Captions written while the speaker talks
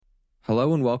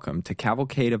Hello and welcome to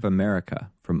Cavalcade of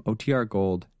America from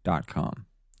OTRGold.com.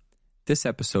 This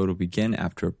episode will begin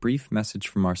after a brief message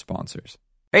from our sponsors.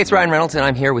 Hey, it's Ryan Reynolds, and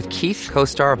I'm here with Keith,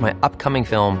 co-star of my upcoming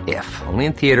film, If, only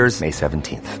in theaters May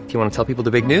 17th. Do you want to tell people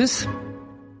the big news?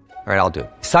 All right, I'll do it.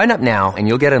 Sign up now and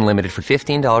you'll get unlimited for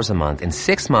 $15 a month and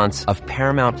 6 months of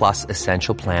Paramount Plus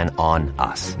Essential Plan on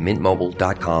us.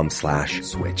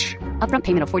 MintMobile.com/switch. Upfront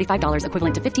payment of $45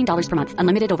 equivalent to $15 per month.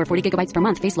 Unlimited over 40 gigabytes per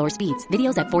month. Face lower speeds.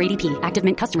 Videos at 480p. Active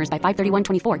Mint customers by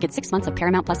 531.24 get 6 months of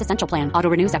Paramount Plus Essential Plan.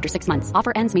 Auto renews after 6 months.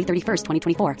 Offer ends May 31st,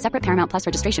 2024. Separate Paramount Plus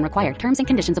registration required. Terms and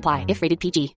conditions apply if rated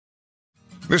PG.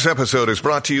 This episode is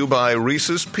brought to you by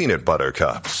Reese's Peanut Butter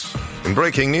Cups. In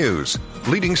breaking news,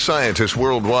 leading scientists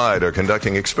worldwide are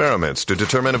conducting experiments to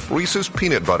determine if Reese's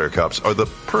Peanut Butter Cups are the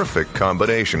perfect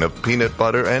combination of peanut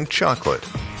butter and chocolate.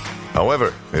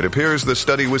 However, it appears the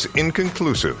study was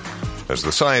inconclusive, as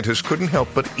the scientists couldn't help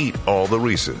but eat all the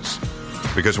Reese's.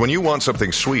 Because when you want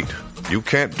something sweet, you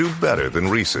can't do better than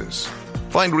Reese's.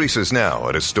 Find Reese's now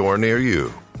at a store near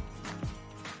you.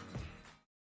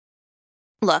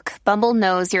 Look, Bumble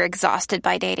knows you're exhausted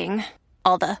by dating.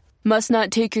 All the, must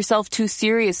not take yourself too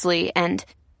seriously, and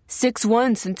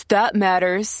 6'1" since that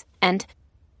matters, and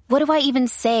what do I even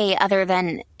say other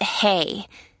than, hey?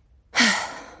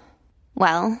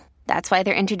 Well, that's why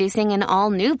they're introducing an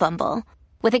all-new Bumble,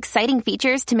 with exciting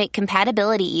features to make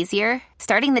compatibility easier,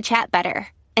 starting the chat better,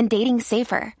 and dating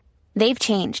safer. They've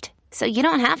changed, so you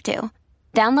don't have to.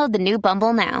 Download the new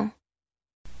Bumble now.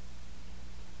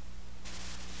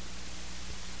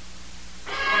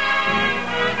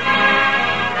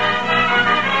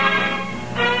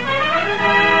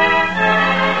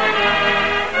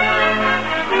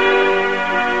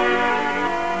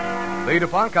 The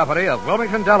DuPont Company of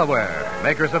Wilmington, Delaware,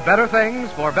 makers of better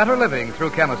things for better living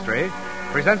through chemistry,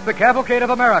 presents the Cavalcade of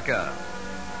America.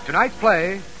 Tonight's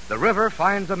play, The River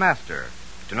Finds a Master.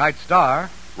 Tonight's star,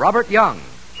 Robert Young.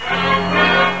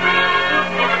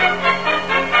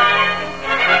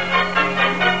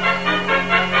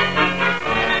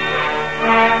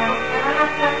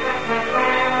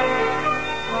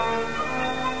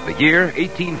 The year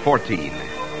 1814,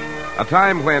 a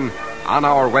time when on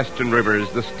our western rivers,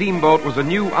 the steamboat was a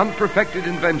new, unperfected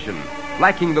invention,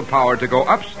 lacking the power to go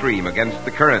upstream against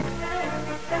the current.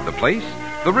 The place,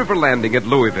 the river landing at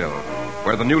Louisville,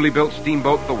 where the newly built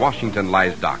steamboat, the Washington,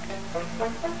 lies docked.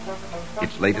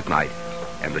 It's late at night,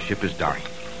 and the ship is dark.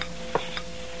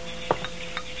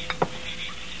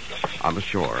 On the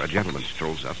shore, a gentleman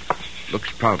strolls up,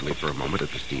 looks proudly for a moment at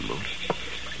the steamboat.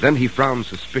 Then he frowns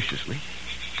suspiciously,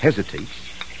 hesitates,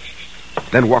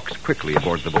 then walks quickly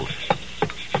aboard the boat.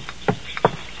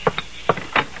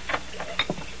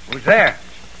 Who's there?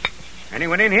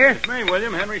 Anyone in here? It's me,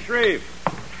 William, Henry Shreve.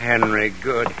 Henry,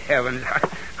 good heavens.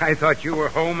 I thought you were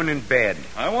home and in bed.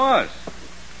 I was.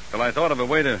 Till I thought of a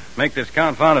way to make this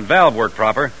confounded valve work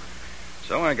proper.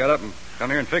 So I got up and come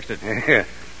here and fixed it.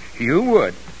 You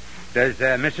would. Does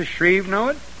Mrs. Shreve know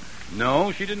it?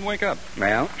 No, she didn't wake up.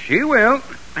 Well, she will,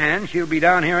 and she'll be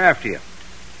down here after you.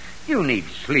 You need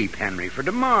sleep, Henry, for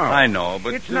tomorrow. I know,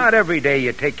 but... It's not every day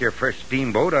you take your first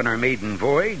steamboat on our maiden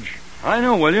voyage. I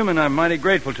know, William, and I'm mighty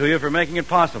grateful to you for making it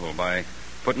possible by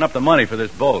putting up the money for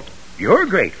this boat. You're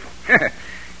grateful.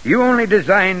 You only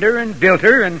designed her and built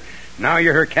her, and now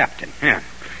you're her captain.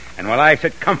 And while I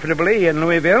sit comfortably in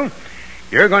Louisville,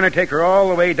 you're going to take her all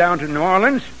the way down to New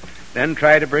Orleans, then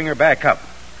try to bring her back up,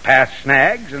 past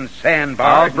snags and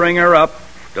sandbars. I'll bring her up.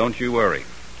 Don't you worry.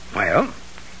 Well,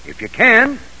 if you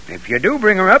can, if you do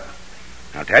bring her up,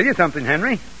 I'll tell you something,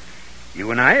 Henry. You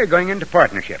and I are going into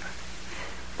partnership.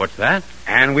 What's that?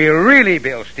 And we'll really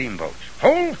build steamboats.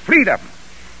 Whole fleet of them.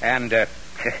 And,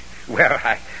 well,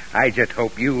 I just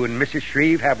hope you and Mrs.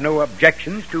 Shreve have no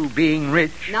objections to being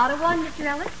rich. Not a one, Mr.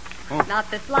 Ellis. Oh. Not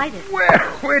the slightest. Well,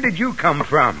 where did you come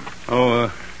from?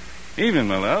 Evening,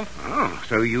 my love. Oh,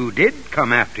 so you did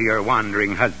come after your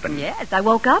wandering husband. Yes, I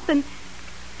woke up and...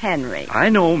 Henry. I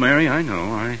know, Mary, I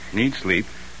know. I need sleep.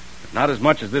 But not as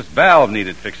much as this valve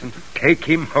needed fixing. Take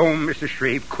him home, Mrs.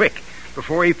 Shreve, quick,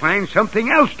 before he finds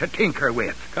something else to tinker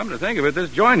with. Come to think of it,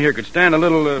 this joint here could stand a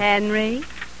little... Henry?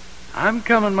 I'm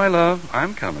coming, my love.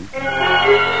 I'm coming.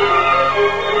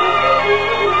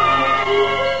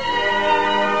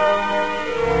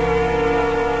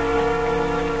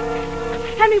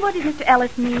 Henry, what did Mr.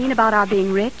 Ellis mean about our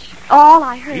being rich? All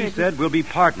I heard... He said we'll be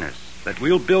partners, that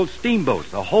we'll build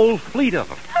steamboats, a whole fleet of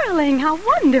them. Darling, how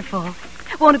wonderful.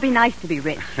 Won't it be nice to be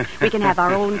rich? We can have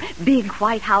our own big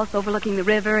white house overlooking the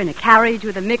river and a carriage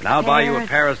with a mixed And I'll buy you a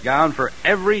Paris gown for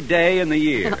every day in the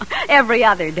year. Every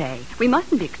other day. We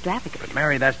mustn't be extravagant. But,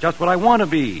 Mary, that's just what I want to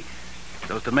be.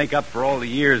 So as to make up for all the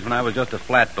years when I was just a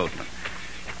flatboatman.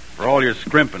 for all your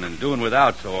scrimping and doing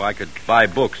without so I could buy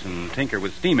books and tinker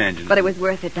with steam engines. But it was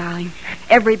worth it, darling.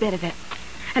 Every bit of it.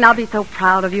 And I'll be so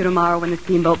proud of you tomorrow when the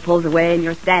steamboat pulls away and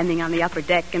you're standing on the upper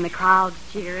deck and the crowd's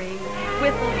cheering,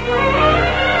 whistles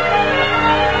playing.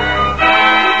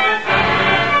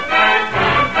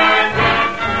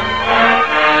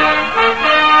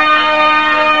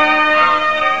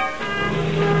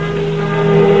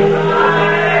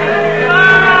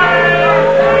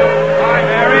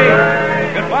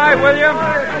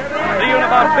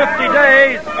 50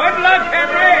 days. Good luck,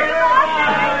 Henry.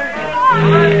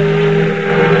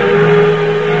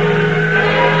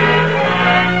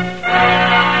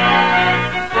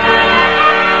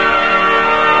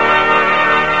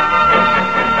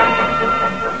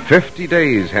 50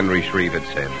 days, Henry Shreve had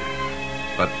said.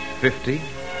 But 50,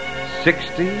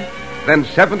 60, then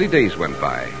 70 days went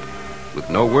by, with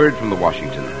no word from the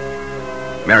Washington.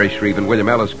 Mary Shreve and William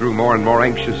Ellis grew more and more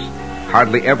anxious,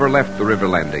 hardly ever left the river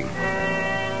landing.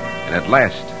 And at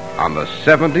last, on the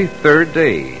 73rd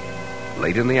day,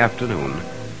 late in the afternoon...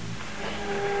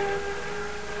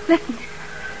 Listen,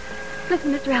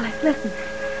 Mr. Ellis, listen.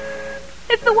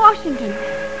 It's the Washington.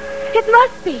 It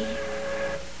must be.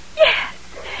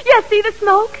 Yes, see the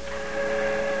smoke?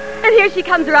 And here she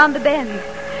comes around the bend.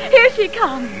 Here she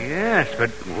comes. Yes,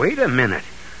 but wait a minute.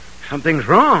 Something's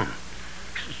wrong.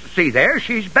 See there,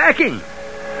 she's backing.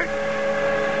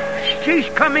 She's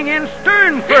coming in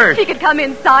stern first. She could come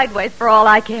in sideways for all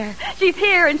I care. She's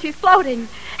here and she's floating.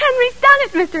 Henry's done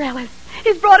it, Mr. Ellis.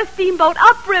 He's brought a steamboat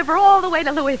upriver all the way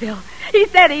to Louisville. He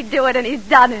said he'd do it, and he's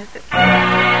done it.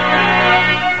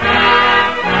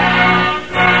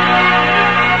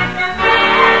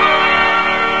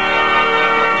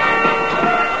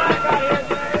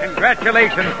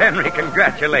 Congratulations, Henry.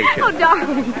 Congratulations. Oh,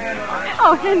 darling.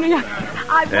 Oh, Henry,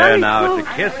 I There now, it's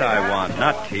a kiss I want,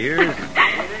 not tears.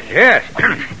 Yes.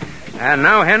 And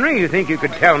now, Henry, you think you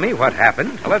could tell me what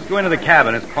happened? Well, let's go into the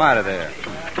cabin. It's quieter there.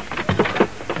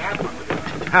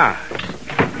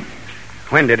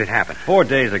 When did it happen? 4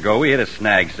 days ago, we hit a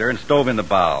snag, sir, and stove in the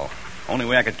bow. Only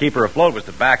way I could keep her afloat was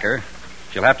to back her.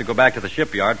 She'll have to go back to the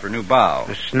shipyard for a new bow.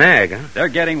 A snag, huh? They're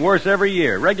getting worse every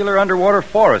year. Regular underwater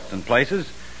forests in places.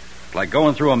 It's like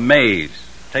going through a maze.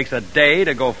 Takes a day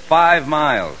to go 5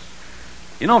 miles.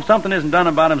 You know, if something isn't done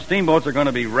about them, steamboats are going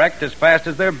to be wrecked as fast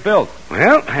as they're built.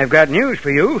 Well, I've got news for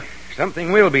you.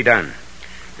 Something will be done.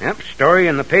 Yep, story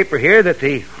in the paper here that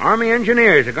the Army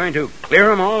engineers are going to clear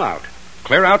them all out.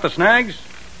 Clear out the snags?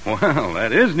 Well,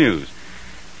 that is news.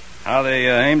 How they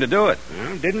aim to do it?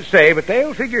 Well, didn't say, but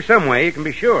they'll figure some way, you can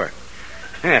be sure.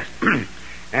 Yes.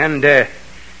 And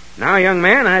now, young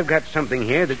man, I've got something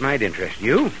here that might interest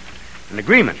you. An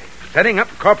agreement, setting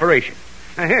up a corporation.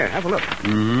 Now, here, have a look.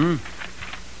 Mm-hmm.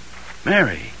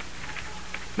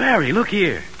 Mary, look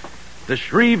here. The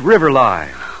Shreve River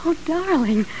line. Oh,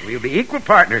 darling. We'll be equal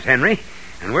partners, Henry,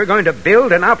 and we're going to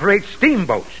build and operate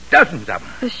steamboats, dozens of them.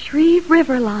 The Shreve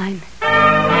River line.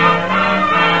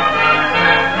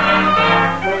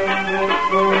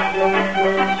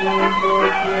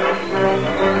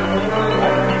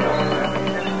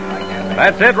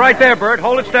 That's it right there, Bert.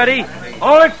 Hold it steady.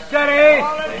 Hold it steady.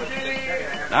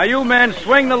 Now, you men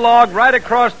swing the log right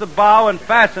across the bow and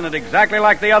fasten it exactly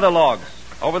like the other logs,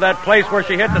 over that place where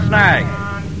she hit the snag.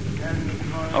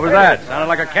 What was that? Sounded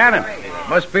like a cannon.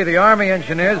 Must be the Army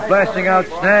engineers blasting out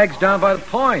snags down by the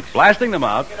point. Blasting them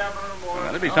out? Well,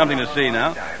 that'd be something to see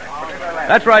now.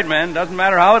 That's right, men. Doesn't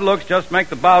matter how it looks, just make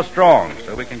the bow strong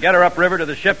so we can get her upriver to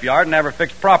the shipyard and have her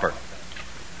fixed proper.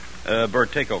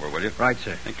 Bert, take over, will you? Right,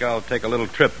 sir. I think I'll take a little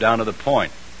trip down to the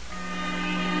point.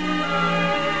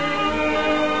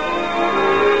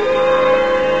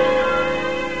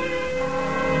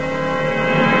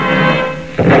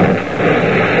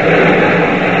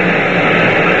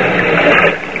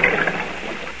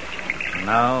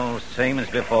 Now, same as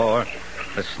before.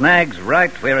 The snag's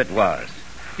right where it was.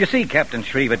 You see, Captain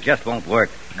Shreve, it just won't work.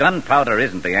 Gunpowder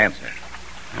isn't the answer.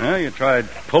 You tried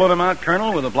pulling them out,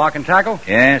 Colonel, with a block and tackle?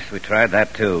 Yes, we tried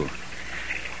that, too.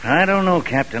 I don't know,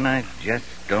 Captain. I just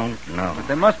don't know. But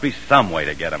there must be some way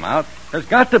to get them out. There's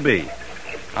got to be.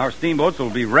 Our steamboats will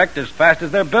be wrecked as fast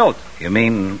as they're built. You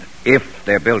mean if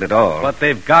they're built at all? But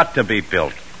they've got to be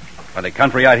built. Why, the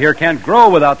country out here can't grow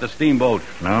without the steamboat.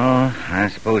 No, I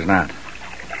suppose not.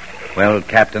 Well,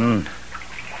 Captain,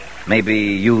 maybe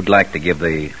you'd like to give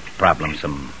the problem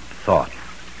some thought.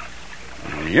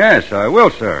 Yes, I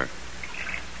will, sir.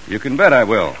 You can bet I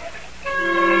will.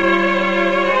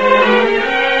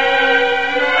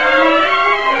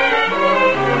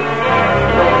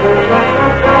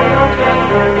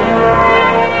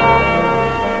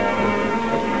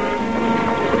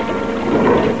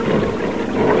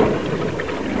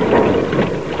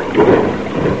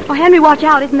 Oh, Henry, watch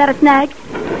out. Isn't that a snag?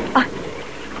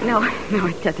 No,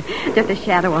 it's just a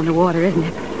shadow on the water, isn't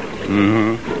it?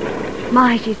 Mm-hmm.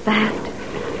 My, she's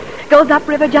fast. Goes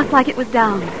upriver just like it was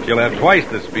down. She'll have twice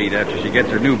the speed after she gets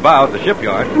her new bow at the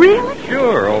shipyard. Really?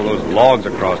 Sure, all those logs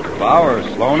across her bow are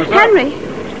slowing us up. Henry,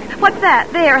 what's that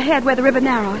there ahead where the river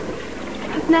narrows?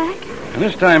 A snag? And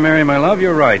this time, Mary, my love,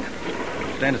 you're right.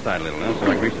 Stand aside a little now so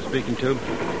I can reach the speaking tube.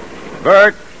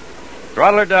 Bert,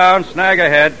 throttle her down, snag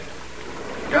ahead.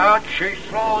 God, she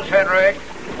slows, Henry.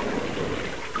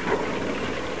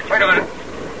 Wait a minute.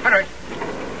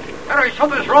 Henry,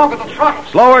 something's wrong with the throttle.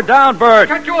 Slow her down, Bert.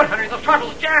 Can't do it, Henry. The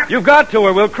throttle's jammed. You've got to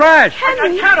or we'll crash.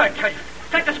 Henry. I can't.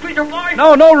 Take the squeezer, boy.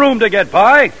 No room to get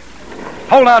by.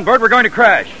 Hold on, Bert, we're going to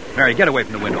crash. Mary, get away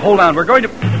from the window. Hold on, we're going to...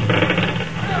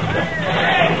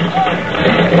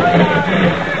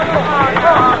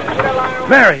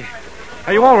 Mary,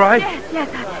 are you all right? Yes.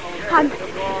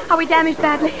 Are we damaged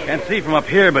badly? Can't see from up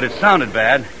here, but it sounded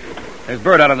bad. There's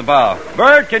Bert out on the bow.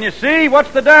 Bert, can you see?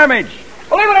 What's the damage?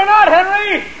 Believe it or not,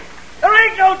 Henry, there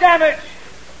ain't no damage.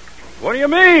 What do you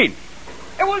mean?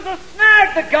 It was the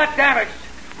snag that got damaged.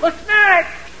 The snag.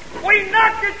 We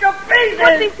knocked it to pieces.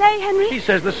 What did he say, Henry? He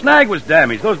says the snag was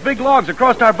damaged. Those big logs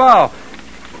across our bow.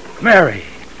 Mary,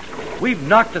 we've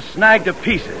knocked the snag to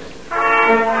pieces.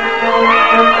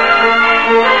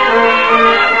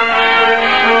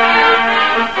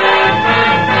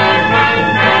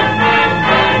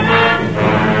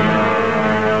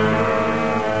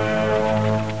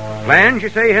 Plans, you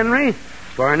say, Henry?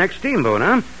 For our next steamboat,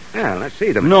 huh? Yeah, let's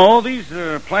see them. No, these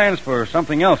are plans for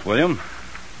something else, William.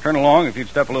 Turn along if you'd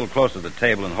step a little closer to the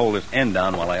table and hold this end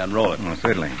down while I unroll it. Oh,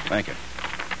 certainly. Thank you.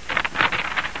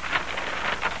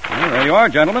 Well, there you are,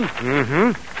 gentlemen.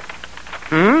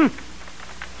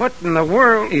 What in the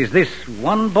world? Is this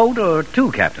one boat or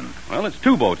two, Captain? Well, it's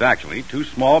two boats, actually. Two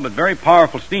small but very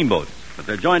powerful steamboats. But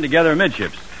they're joined together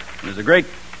amidships. And there's a great,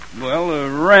 a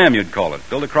ram, you'd call it,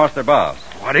 built across their bows.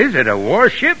 What is it, a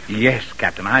warship? Yes,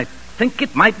 Captain. I think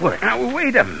it might work. Now,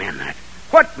 wait a minute.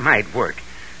 What might work?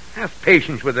 Have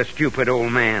patience with a stupid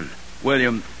old man.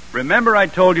 William, remember I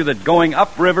told you that going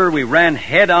upriver we ran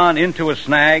head-on into a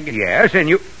snag? Yes, and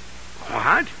you...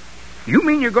 What? You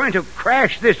mean you're going to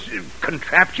crash this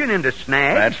contraption into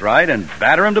snag? That's right, and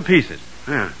batter him to pieces.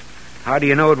 How do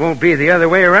you know it won't be the other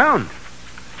way around?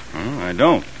 I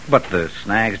don't. But the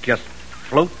snags just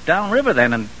float downriver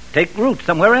then and take root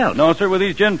somewhere else. No, sir. With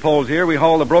these gin poles here, we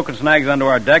haul the broken snags onto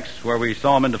our decks where we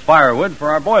saw them into firewood for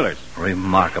our boilers.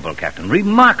 Remarkable, Captain.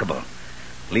 Remarkable.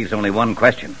 Leaves only one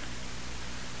question.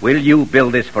 Will you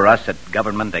build this for us at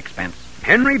government expense?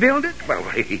 Henry build it? Well,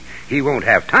 he won't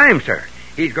have time, sir.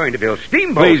 He's going to build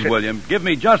steamboats. Please, William, give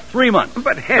me just 3 months.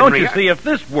 But, Henry... Don't you see, if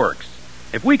this works,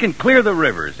 if we can clear the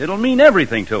rivers, it'll mean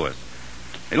everything to us.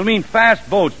 It'll mean fast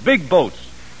boats, big boats,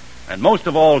 and most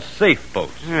of all, safe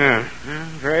boats.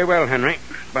 Very well, Henry.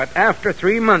 But after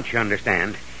 3 months, you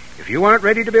understand. If you aren't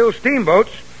ready to build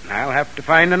steamboats, I'll have to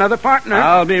find another partner.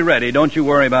 I'll be ready. Don't you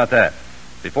worry about that.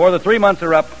 Before the 3 months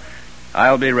are up,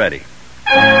 I'll be ready.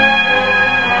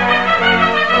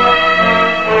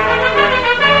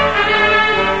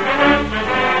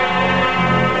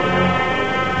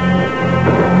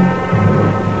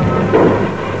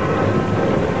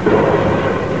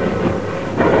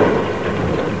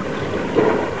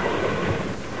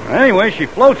 Anyway, she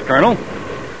floats, Colonel.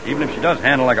 Even if she does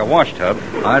handle like a wash tub.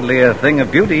 Hardly a thing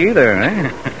of beauty either, eh?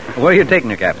 Where are you taking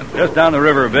her, Captain? Just down the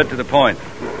river a bit to the point.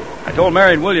 I told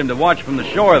Mary and William to watch from the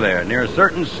shore there, near a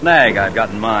certain snag I've got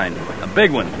in mind. A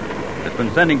big one that's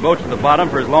been sending boats to the bottom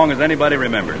for as long as anybody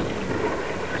remembers.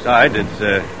 Besides, it's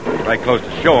right close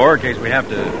to shore in case we have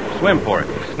to swim for it.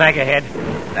 Snag ahead.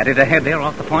 That is ahead there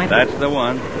off the point? That's the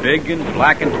one. Big and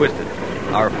black and twisted.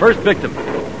 Our first victim.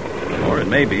 Or it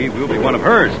may be we'll be one of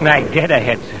hers. Snag dead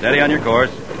ahead, sir. Steady on your course.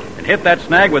 And hit that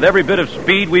snag with every bit of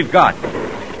speed we've got.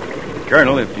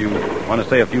 Colonel, if you want to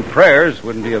say a few prayers,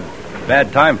 wouldn't be a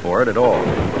bad time for it at all.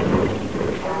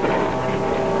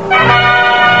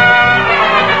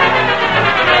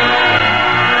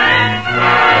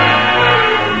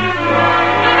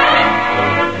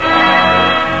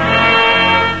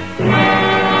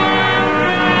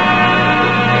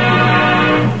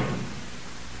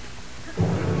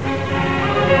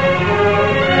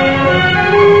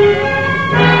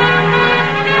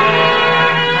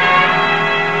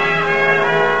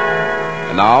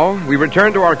 Now, we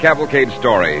return to our cavalcade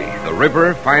story, The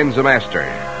River Finds a Master,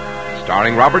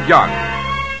 starring Robert Young.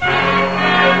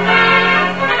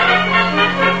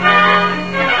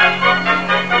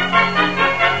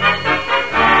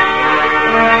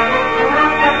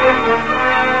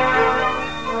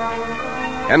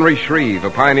 Henry Shreve, a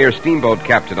pioneer steamboat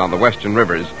captain on the western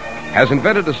rivers, has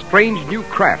invented a strange new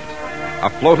craft, a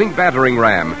floating battering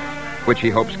ram, which he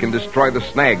hopes can destroy the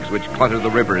snags which clutter the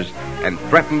rivers and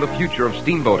threaten the future of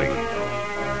steamboating.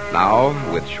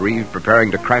 Now, with Shreve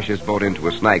preparing to crash his boat into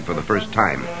a snag for the first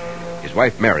time, his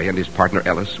wife Mary and his partner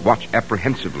Ellis watch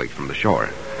apprehensively from the shore.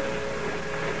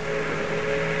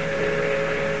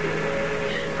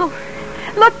 Oh,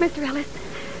 look, Mr. Ellis.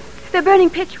 They're burning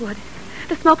pitchwood.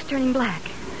 The smoke's turning black.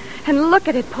 And look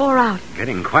at it pour out.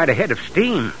 Getting quite a head of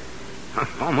steam.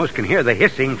 Almost can hear the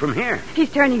hissing from here.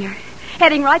 He's turning her,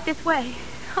 heading right this way.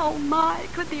 Oh, my,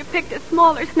 could they have picked a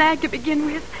smaller snag to begin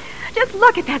with? Just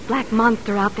look at that black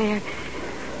monster out there.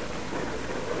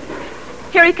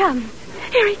 Here he comes.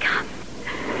 Here he comes.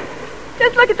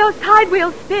 Just look at those tide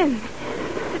wheels spin.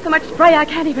 There's so much spray I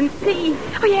can't even see.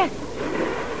 Oh, yes.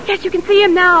 Yes, you can see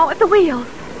him now at the wheel.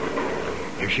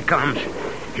 Here she comes.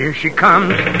 Here she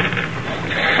comes.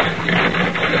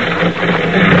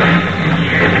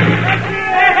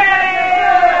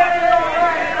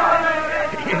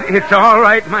 It's all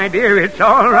right, my dear. It's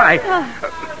all right.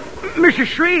 Mrs.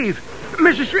 Shreve.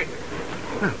 Mrs.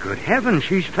 Shreve. Oh, good heavens,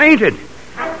 she's fainted.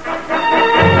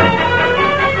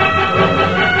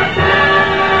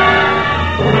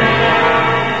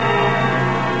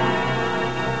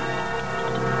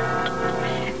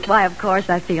 Why, of course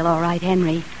I feel all right,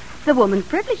 Henry. It's a woman's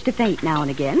privilege to faint now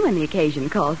and again when the occasion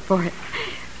calls for it.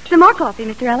 Some more coffee,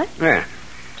 Mr. Ellis? Yeah.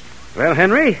 Well,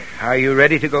 Henry, are you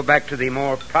ready to go back to the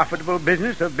more profitable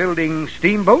business of building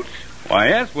steamboats? Why,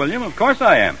 yes, William, of course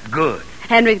I am. Good.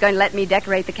 Henry's going to let me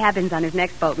decorate the cabins on his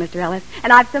next boat, Mr. Ellis.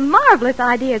 And I've some marvelous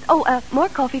ideas. Oh, more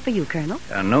coffee for you, Colonel.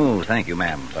 No, thank you,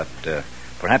 ma'am. But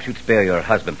perhaps you'd spare your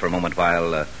husband for a moment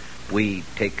while we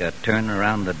take a turn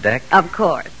around the deck? Of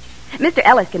course. Mr.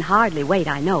 Ellis can hardly wait,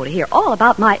 I know, to hear all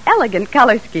about my elegant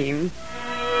color schemes.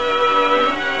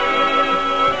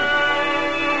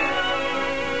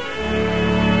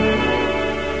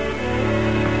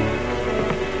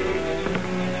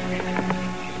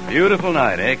 Beautiful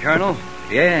night, eh, Colonel?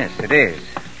 Yes, it is.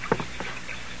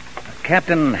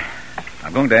 Captain,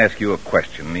 I'm going to ask you a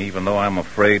question, even though I'm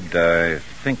afraid I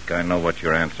think I know what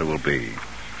your answer will be.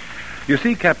 You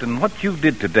see, Captain, what you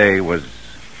did today was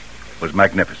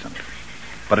magnificent.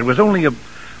 But it was only a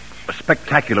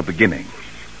spectacular beginning.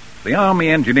 The Army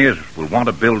engineers will want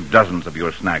to build dozens of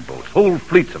your snag boats, whole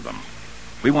fleets of them.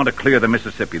 We want to clear the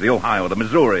Mississippi, the Ohio, the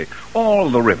Missouri, all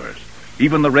the rivers,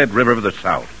 even the Red River of the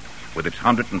South, with its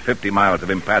 150 miles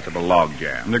of impassable log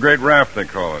jam. The Great Raft, they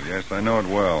call it. Yes, I know it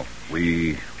well.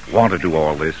 We want to do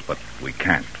all this, but we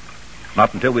can't.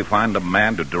 Not until we find a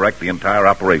man to direct the entire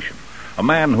operation. A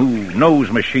man who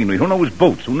knows machinery, who knows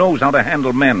boats, who knows how to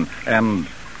handle men, and,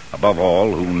 above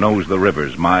all, who knows the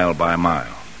rivers mile by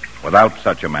mile. Without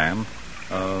such a man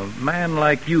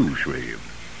like you, Shreve,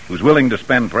 who's willing to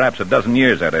spend perhaps a dozen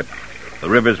years at it, the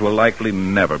rivers will likely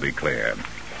never be cleared.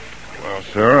 Well,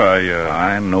 sir,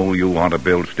 I know you want to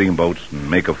build steamboats and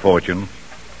make a fortune.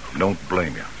 Don't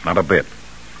blame you, not a bit.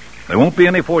 There won't be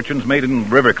any fortunes made in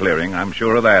river clearing, I'm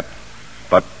sure of that.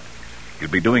 But you'll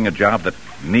be doing a job that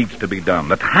needs to be done,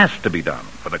 that has to be done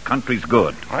for the country's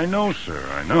good. I know, sir,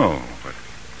 I know. But,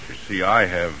 you see, I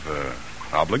have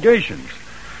obligations.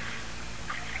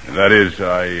 And that is,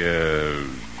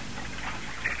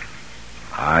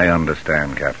 I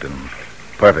understand, Captain,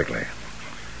 perfectly.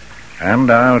 And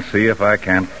I'll see if I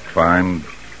can't find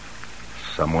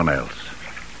someone else.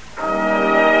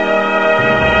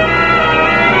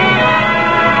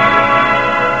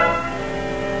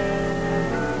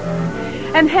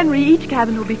 And Henry, each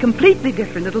cabin will be completely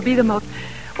different. It'll be the most,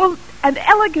 an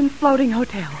elegant floating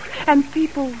hotel. And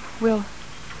people will...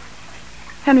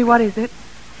 Henry, what is it?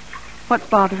 What's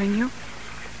bothering you?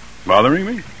 Bothering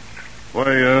me?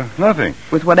 Why, nothing.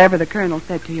 Was whatever the colonel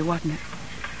said to you, wasn't it?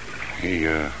 He,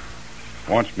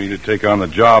 wants me to take on the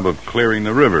job of clearing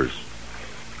the rivers.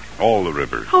 All the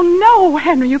rivers. Oh, no,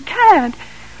 Henry, you can't.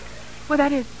 Well,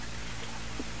 that is...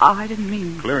 I didn't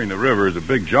mean... Clearing the river is a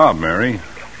big job, Mary.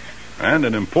 And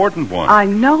an important one. I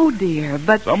know, dear,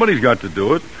 but... Somebody's got to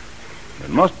do it. It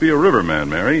must be a riverman,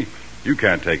 Mary. You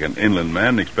can't take an inland man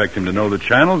and expect him to know the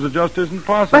channels. It just isn't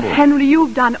possible. But, Henry,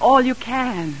 you've done all you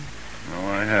can. No,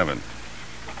 I haven't.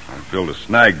 I've built a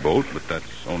snag boat, but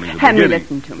that's only the Henry, beginning.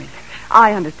 Listen to me.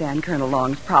 I understand Colonel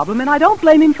Long's problem, and I don't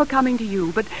blame him for coming to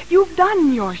you, but you've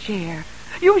done your share.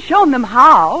 You've shown them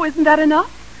how. Isn't that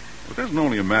enough? Well, it isn't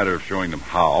only a matter of showing them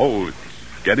how.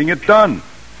 It's getting it done.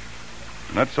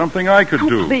 And that's something I could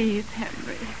do. Please,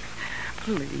 Henry.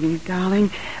 Please, darling.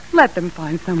 Let them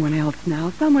find someone else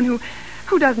now. Someone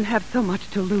who doesn't have so much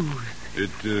to lose.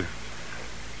 It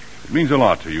means a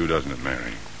lot to you, doesn't it,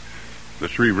 Mary? The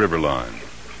Shreve River line.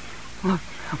 Well,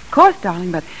 of course,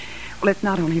 darling, but... Well, it's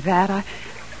not only that.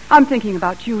 I'm thinking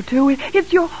about you, too.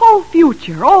 It's your whole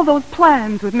future, all those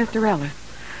plans with Mr. Ellis.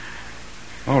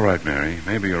 All right, Mary.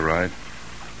 Maybe you're right.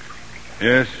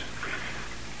 Yes.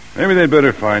 Maybe they'd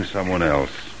better find someone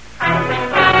else.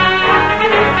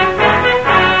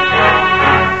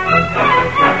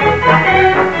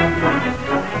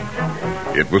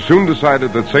 It was soon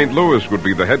decided that St. Louis would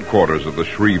be the headquarters of the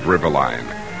Shreve River line.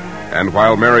 And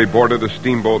while Mary boarded a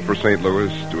steamboat for St.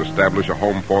 Louis to establish a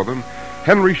home for them,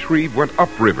 Henry Shreve went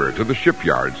upriver to the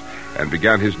shipyards and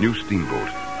began his new steamboat.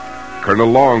 Colonel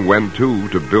Long went, too,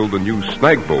 to build a new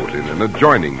snag boat in an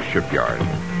adjoining shipyard.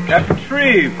 Captain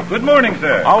Shreve, good morning,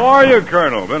 sir. How are you,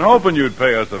 Colonel? Been hoping you'd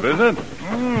pay us a visit.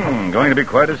 Going to be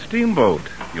quite a steamboat.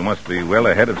 You must be well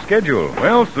ahead of schedule.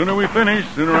 Well, sooner we finish,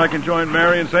 sooner I can join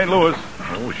Mary in St. Louis.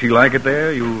 Oh, she like it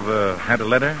there? You've had a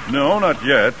letter? No, not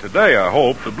yet. Today, I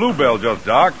hope. The Bluebell just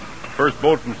docked. First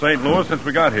boat from St. Louis since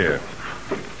we got here.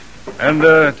 And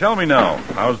tell me now,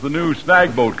 how's the new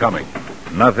snag boat coming?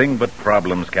 Nothing but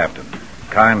problems, Captain.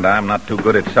 Kind I'm not too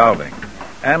good at solving.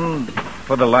 And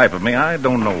for the life of me, I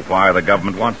don't know why the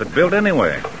government wants it built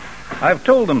anyway. I've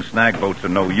told them snag boats are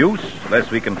no use unless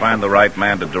we can find the right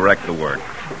man to direct the work.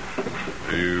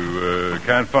 You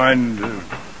can't find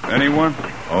anyone?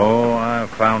 Oh, I've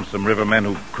found some rivermen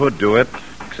who could do it,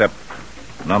 except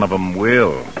none of them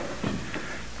will.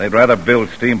 They'd rather build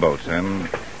steamboats, and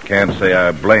can't say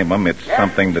I blame them. It's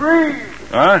something that...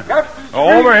 Huh?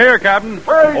 Oh, over here, Captain.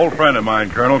 Old friend of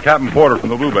mine, Colonel. Captain Porter from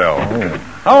the Bluebell. Oh.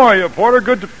 How are you, Porter?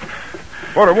 Good to...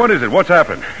 Porter, what is it? What's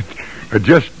happened? I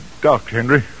just docked,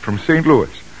 Henry, from St. Louis.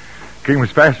 Came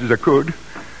as fast as I could.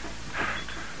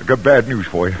 I got bad news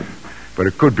for you, but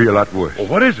it could be a lot worse. Well,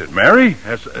 what is it? Mary?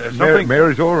 Has something...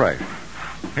 Mary's all right.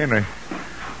 Henry,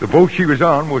 the boat she was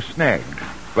on was snagged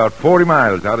about 40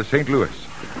 miles out of St. Louis.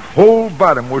 Whole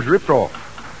bottom was ripped off.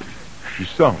 She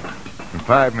sunk in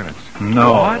 5 minutes.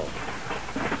 No. What?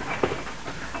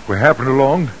 We happened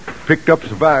along, picked up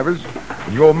survivors,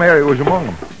 and your Mary was among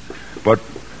them. But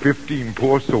 15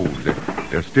 poor souls,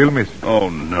 they're still missing. Oh,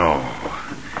 no.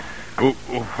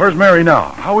 Where's Mary now?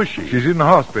 How is she? She's in the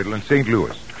hospital in St.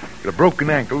 Louis. Got a broken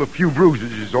ankle, a few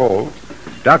bruises is all.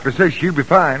 Doctor says she'll be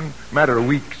fine, matter of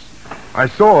weeks. I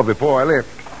saw her before I left.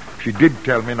 She did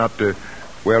tell me not to,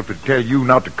 well, to tell you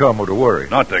not to come or to worry.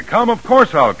 Not to come? Of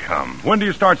course I'll come. When do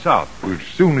you start south? Well, as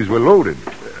soon as we're loaded.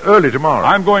 Early tomorrow.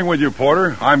 I'm going with you,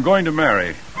 Porter. I'm going to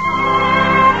Mary.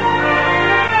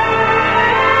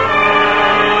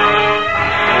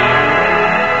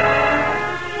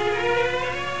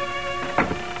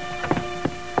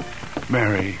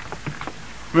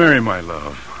 Mary, my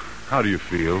love, how do you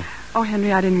feel? Oh,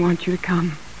 Henry, I didn't want you to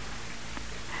come.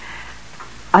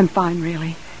 I'm fine,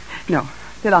 really. No,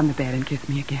 sit on the bed and kiss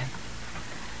me again.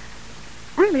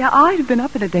 Really, I'd have been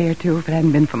up in a day or two if it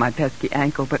hadn't been for my pesky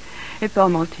ankle, but it's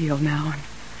almost healed now.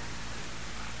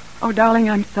 Oh, darling,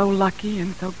 I'm so lucky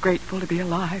and so grateful to be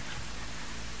alive.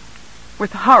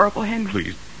 With horrible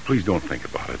Henry. Please don't think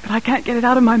about it. But I can't get it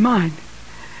out of my mind.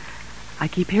 I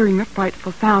keep hearing the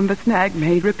frightful sound the snag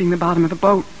made ripping the bottom of the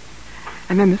boat.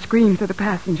 And then the screams of the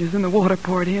passengers and the water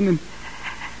poured in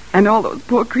and all those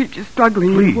poor creatures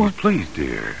struggling in the water. Please,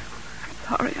 dear.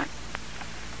 Sorry,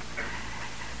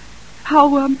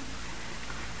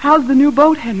 How's the new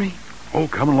boat, Henry? Oh,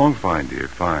 coming along fine, dear,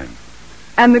 fine.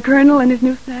 And the Colonel and his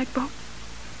new snag boat?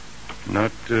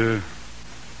 Not,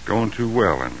 going too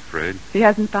well, I'm afraid. He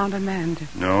hasn't found a man to...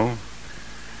 No.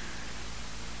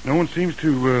 No one seems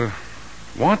to,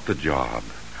 want the job.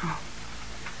 Oh.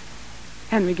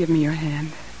 Henry, give me your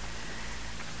hand.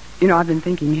 You know, I've been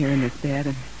thinking here in this bed,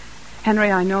 and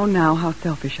Henry, I know now how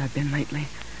selfish I've been lately.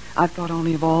 I've thought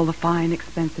only of all the fine,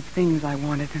 expensive things I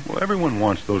wanted. Well, everyone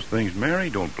wants those things, Mary.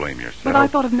 Don't blame yourself. But I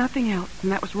thought of nothing else,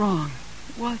 and that was wrong.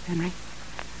 It was, Henry.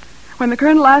 When the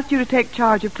Colonel asked you to take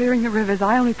charge of clearing the rivers,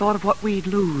 I only thought of what we'd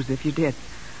lose if you did.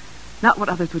 Not what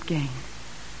others would gain.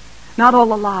 Not all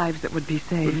the lives that would be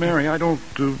saved. But, Mary, I don't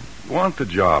want the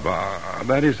job.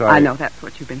 That is, I know that's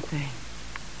what you've been saying.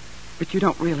 But you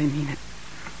don't really mean it.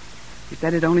 You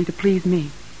said it only to please me.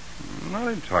 Not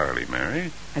entirely,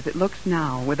 Mary. As it looks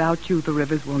now, without you, the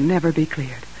rivers will never be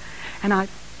cleared. And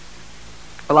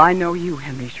I know you,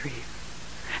 Henry Shreve.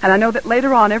 And I know that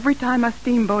later on, every time a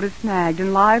steamboat is snagged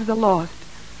and lives are lost,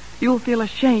 you'll feel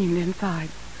ashamed inside.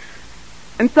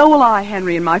 And so will I,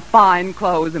 Henry, in my fine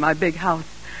clothes and my big house.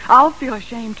 I'll feel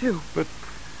ashamed, too. But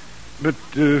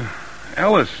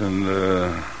Ellis and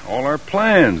all our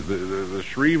plans, the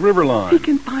Shreve River line. He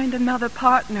can find another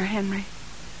partner, Henry.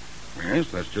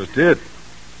 Yes, that's just it.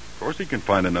 Of course he can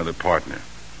find another partner.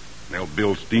 They'll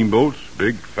build steamboats,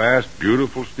 big, fast,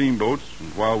 beautiful steamboats,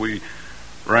 and while we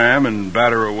ram and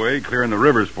batter away, clearing the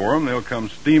rivers for them, they'll come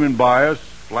steaming by us,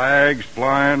 flags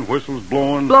flying, whistles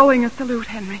blowing. Blowing a salute,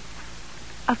 Henry.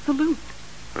 A salute.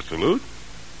 A salute?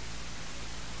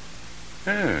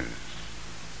 Yes.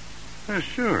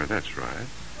 Sure, that's right.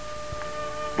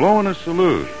 Blowing a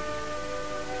salute.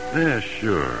 Yeah,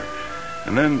 sure.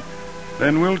 And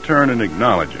then we'll turn and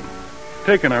acknowledge him.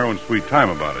 Taking our own sweet time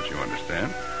about it, you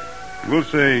understand. We'll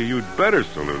say, you'd better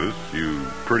salute us, you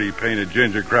pretty painted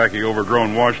ginger cracky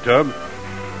overgrown wash tub.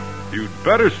 You'd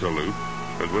better salute,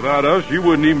 because without us, you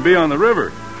wouldn't even be on the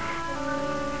river.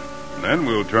 And then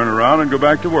we'll turn around and go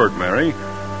back to work, Mary.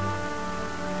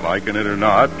 Liking it or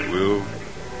not, we'll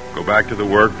go back to the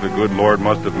work the good Lord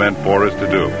must have meant for us to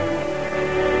do.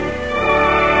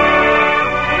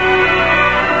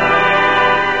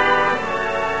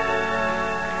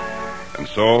 And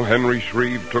so Henry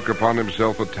Shreve took upon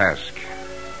himself a task,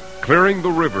 clearing the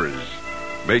rivers,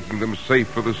 making them safe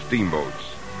for the steamboats.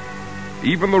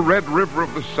 Even the Red River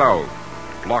of the South,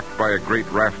 blocked by a great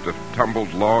raft of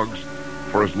tumbled logs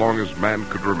for as long as man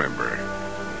could remember.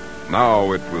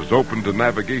 Now it was open to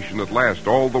navigation at last,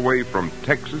 all the way from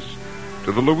Texas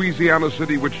to the Louisiana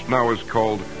city which now is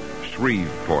called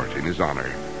Shreveport in his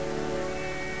honor.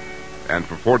 And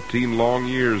for 14 long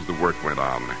years the work went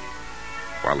on,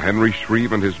 while Henry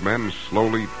Shreve and his men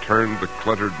slowly turned the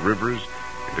cluttered rivers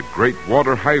into great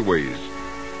water highways,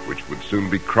 which would soon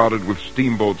be crowded with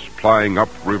steamboats plying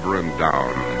upriver and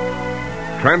down,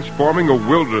 transforming a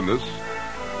wilderness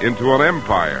into an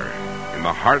empire in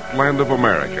the heartland of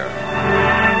America.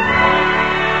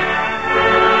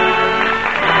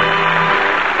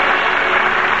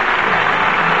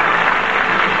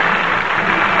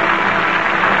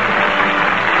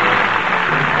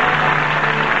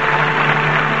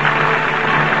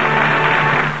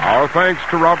 Our thanks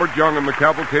to Robert Young and the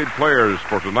Cavalcade Players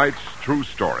for tonight's true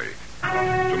story.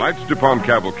 Tonight's DuPont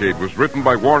Cavalcade was written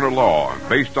by Warner Law,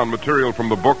 based on material from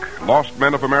the book Lost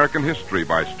Men of American History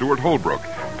by Stuart Holbrook,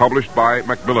 published by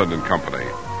Macmillan and Company.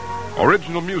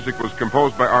 Original music was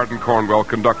composed by Arden Cornwell,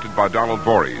 conducted by Donald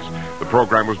Voorhees. The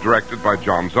program was directed by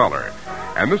John Zeller.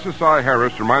 And this is Cy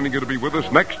Harris reminding you to be with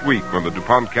us next week when the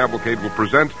DuPont Cavalcade will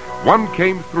present One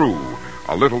Came Through,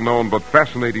 a little-known but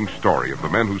fascinating story of the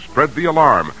men who spread the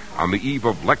alarm on the eve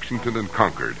of Lexington and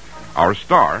Concord. Our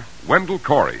star, Wendell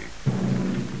Corey.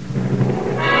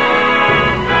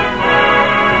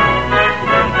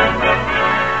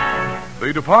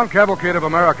 The DuPont Cavalcade of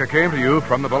America came to you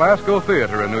from the Belasco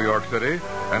Theater in New York City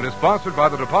and is sponsored by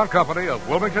the DuPont Company of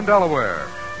Wilmington, Delaware,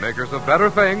 makers of better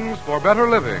things for better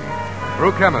living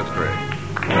through chemistry.